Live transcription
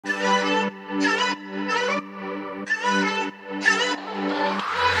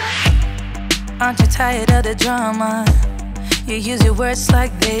Aren't you tired of the drama? You use your words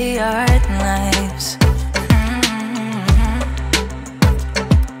like they are knives.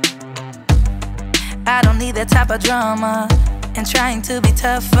 I don't need that type of drama and trying to be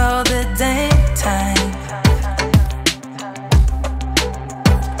tough all the daytime.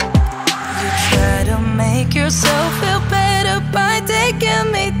 You try to make yourself feel better by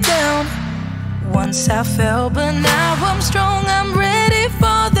taking me down. Once I fell, but now I'm strong, I'm ready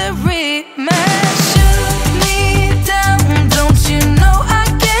for the rematch. Shoot me down, don't you know I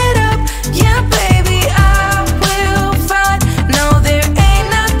get up? Yeah, baby, I will fight. No, there ain't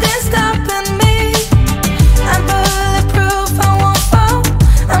nothing stopping me. I'm bulletproof, I won't fall.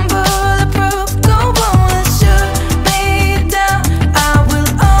 I'm bulletproof, go on and shoot me down. I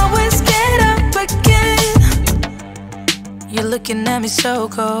will always get up again. You're looking at me so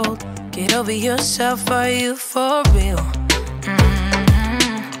cold. Get over yourself, are you for real?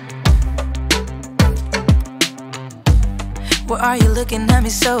 Why are you looking at me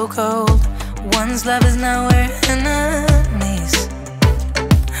so cold? One's love is now we're enemies.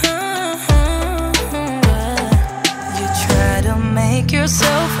 You try to make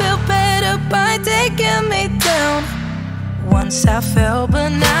yourself feel better by taking me down. Once I fell, but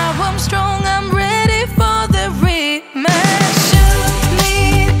now I'm strong, I'm ready for the rematch. Shoot me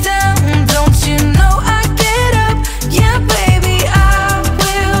down, don't you know I get up? Yeah, baby, I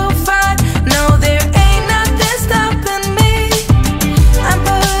will fight. No, there ain't nothing stopping me. I'm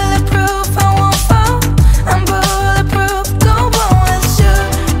bulletproof, I won't fall. I'm bulletproof, go on and shoot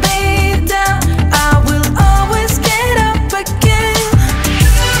me down. I will always get up again.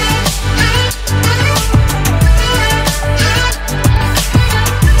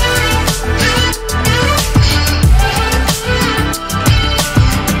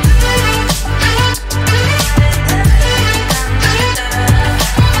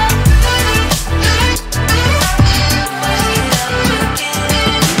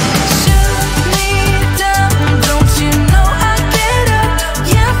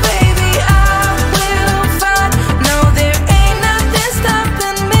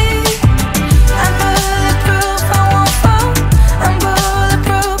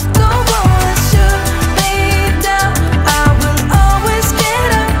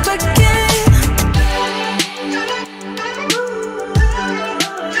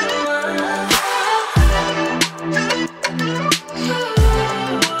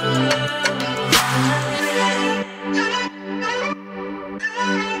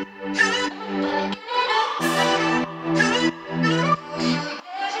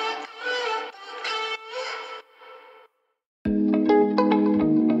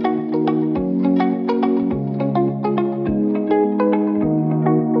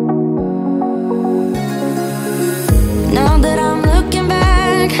 Now that I'm looking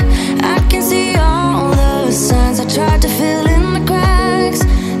back, I can see all the signs I tried to fill in the cracks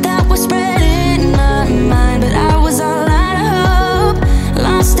that were spread in my mind, but I was all out of hope,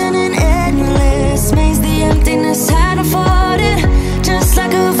 lost in an endless maze. The emptiness had afforded just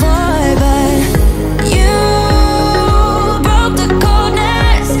like a void, but you broke the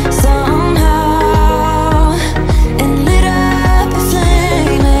coldness somehow and lit up a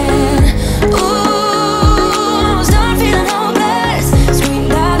flame. And ooh, I was done feeling hopeless.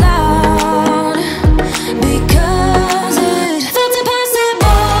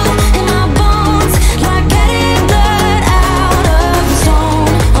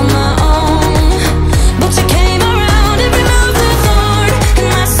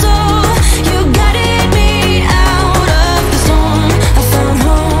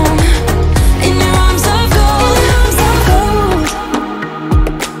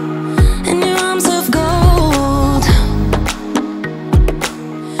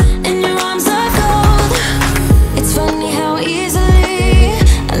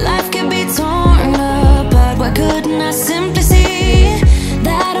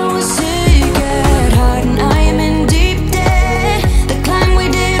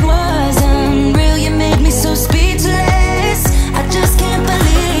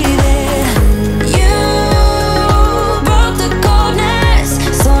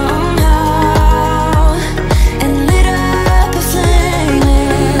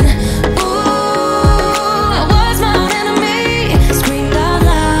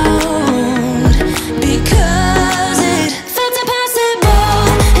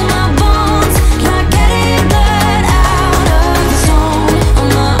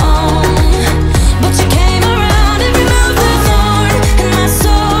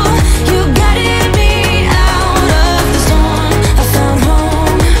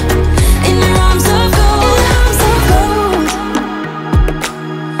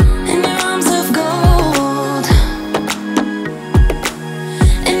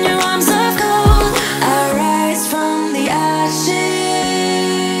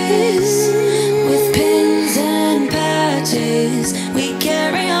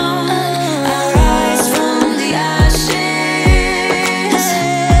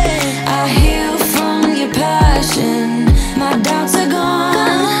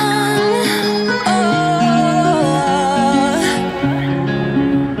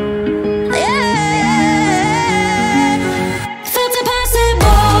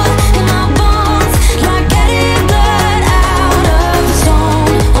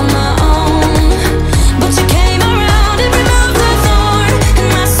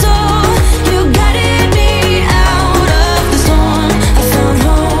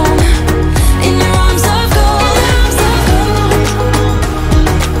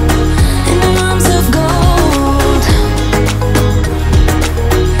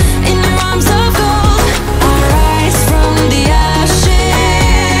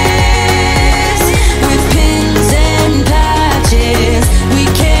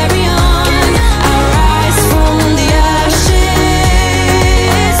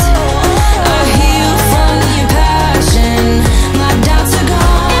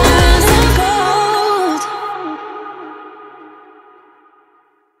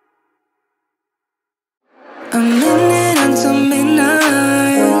 A minute until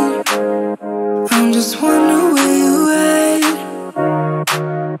midnight. I'm just wondering where you at.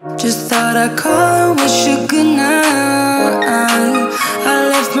 Just thought I'd call and wish you good night. I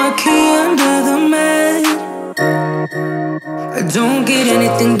left my key under the mat. I don't get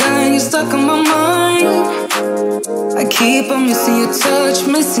anything done, you're stuck on my mind. I keep on missing your touch,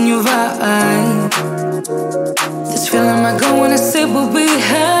 missing your vibe. This feeling might go when I say what we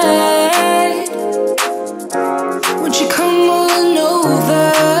had. Won't you come on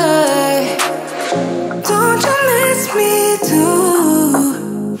over? Don't you miss me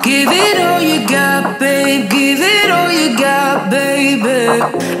too? Give it all you got, babe. Give it all you got, baby.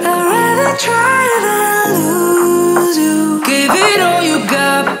 I'd rather try than lose you. Give it all you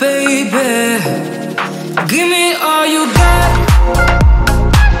got, baby. Give me all you got.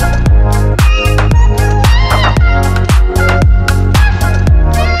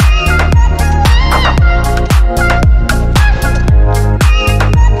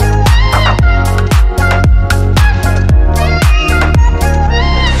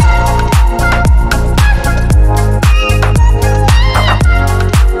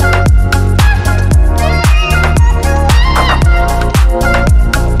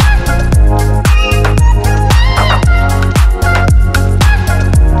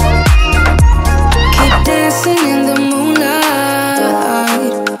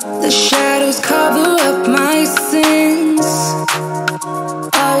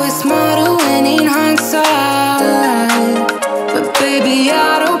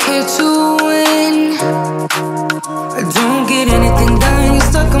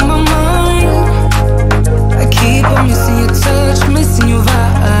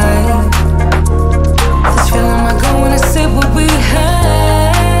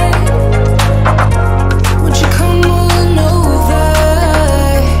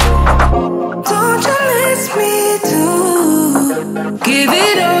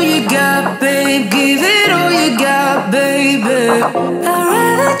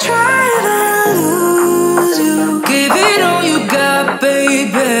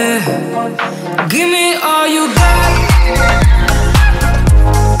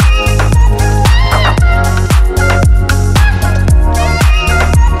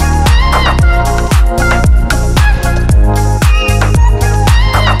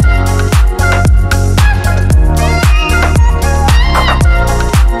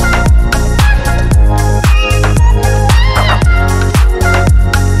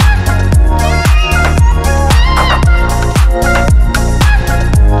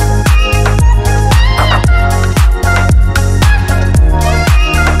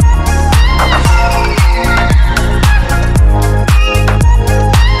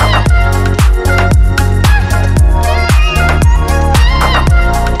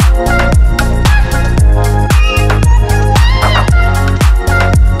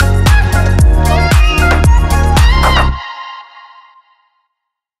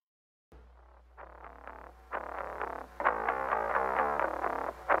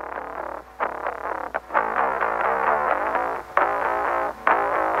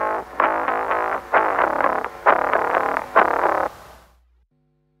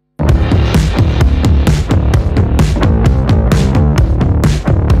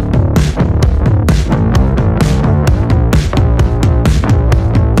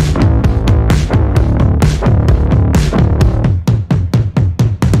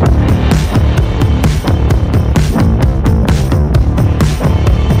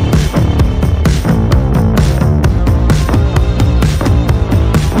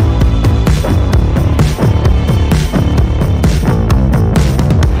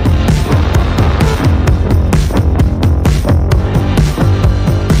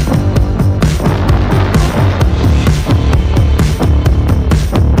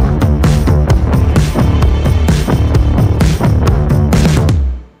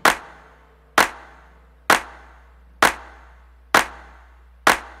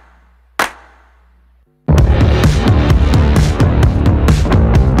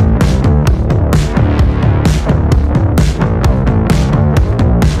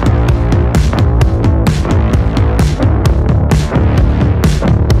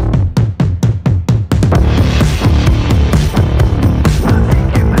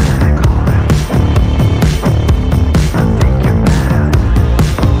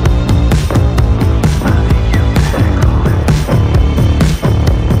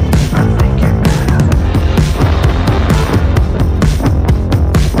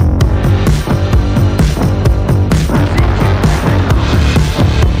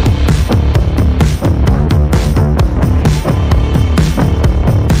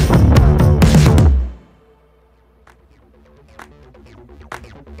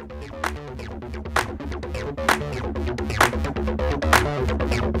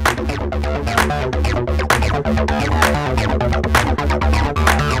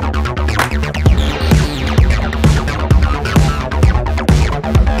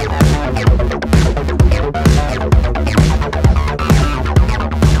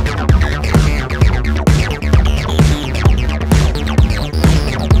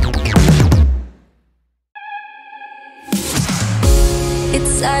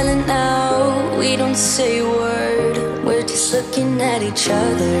 silent now, we don't say a word. We're just looking at each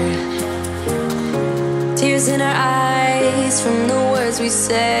other. Tears in our eyes from the words we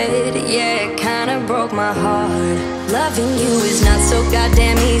said. Yeah, it kinda broke my heart. Loving you is not so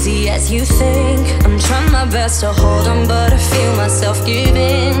goddamn easy as you think. I'm trying my best to hold on, but I feel myself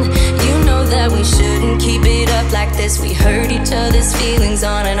giving. You know that we shouldn't keep it up like this. We hurt each other's feelings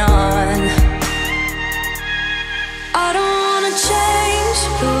on and on. I don't wanna change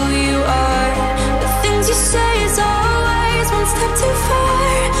who you are. The things you say is always one step too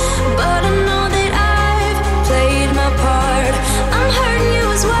far. But I know that I've played my part. I'm hurting you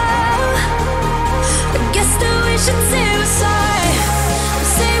as well. I guess that we should say we're sorry.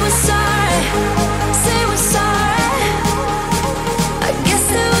 Say we're sorry. Say we're sorry. I guess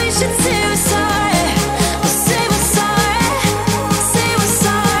that we should say we're sorry. Say we're sorry. Say we're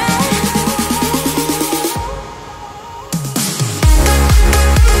sorry.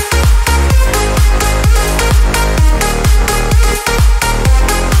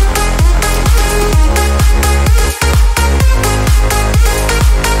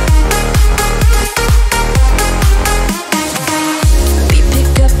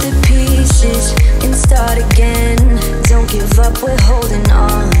 Start again, don't give up, we're holding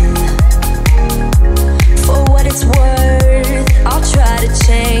on. For what it's worth, I'll try to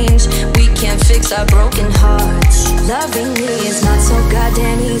change. We can't fix our broken hearts. Loving me is not so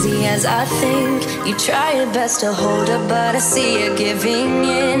goddamn easy as I think. You try your best to hold up, but I see you giving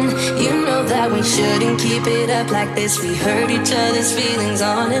in. You know that we shouldn't keep it up like this. We hurt each other's feelings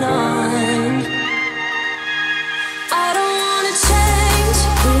on and on.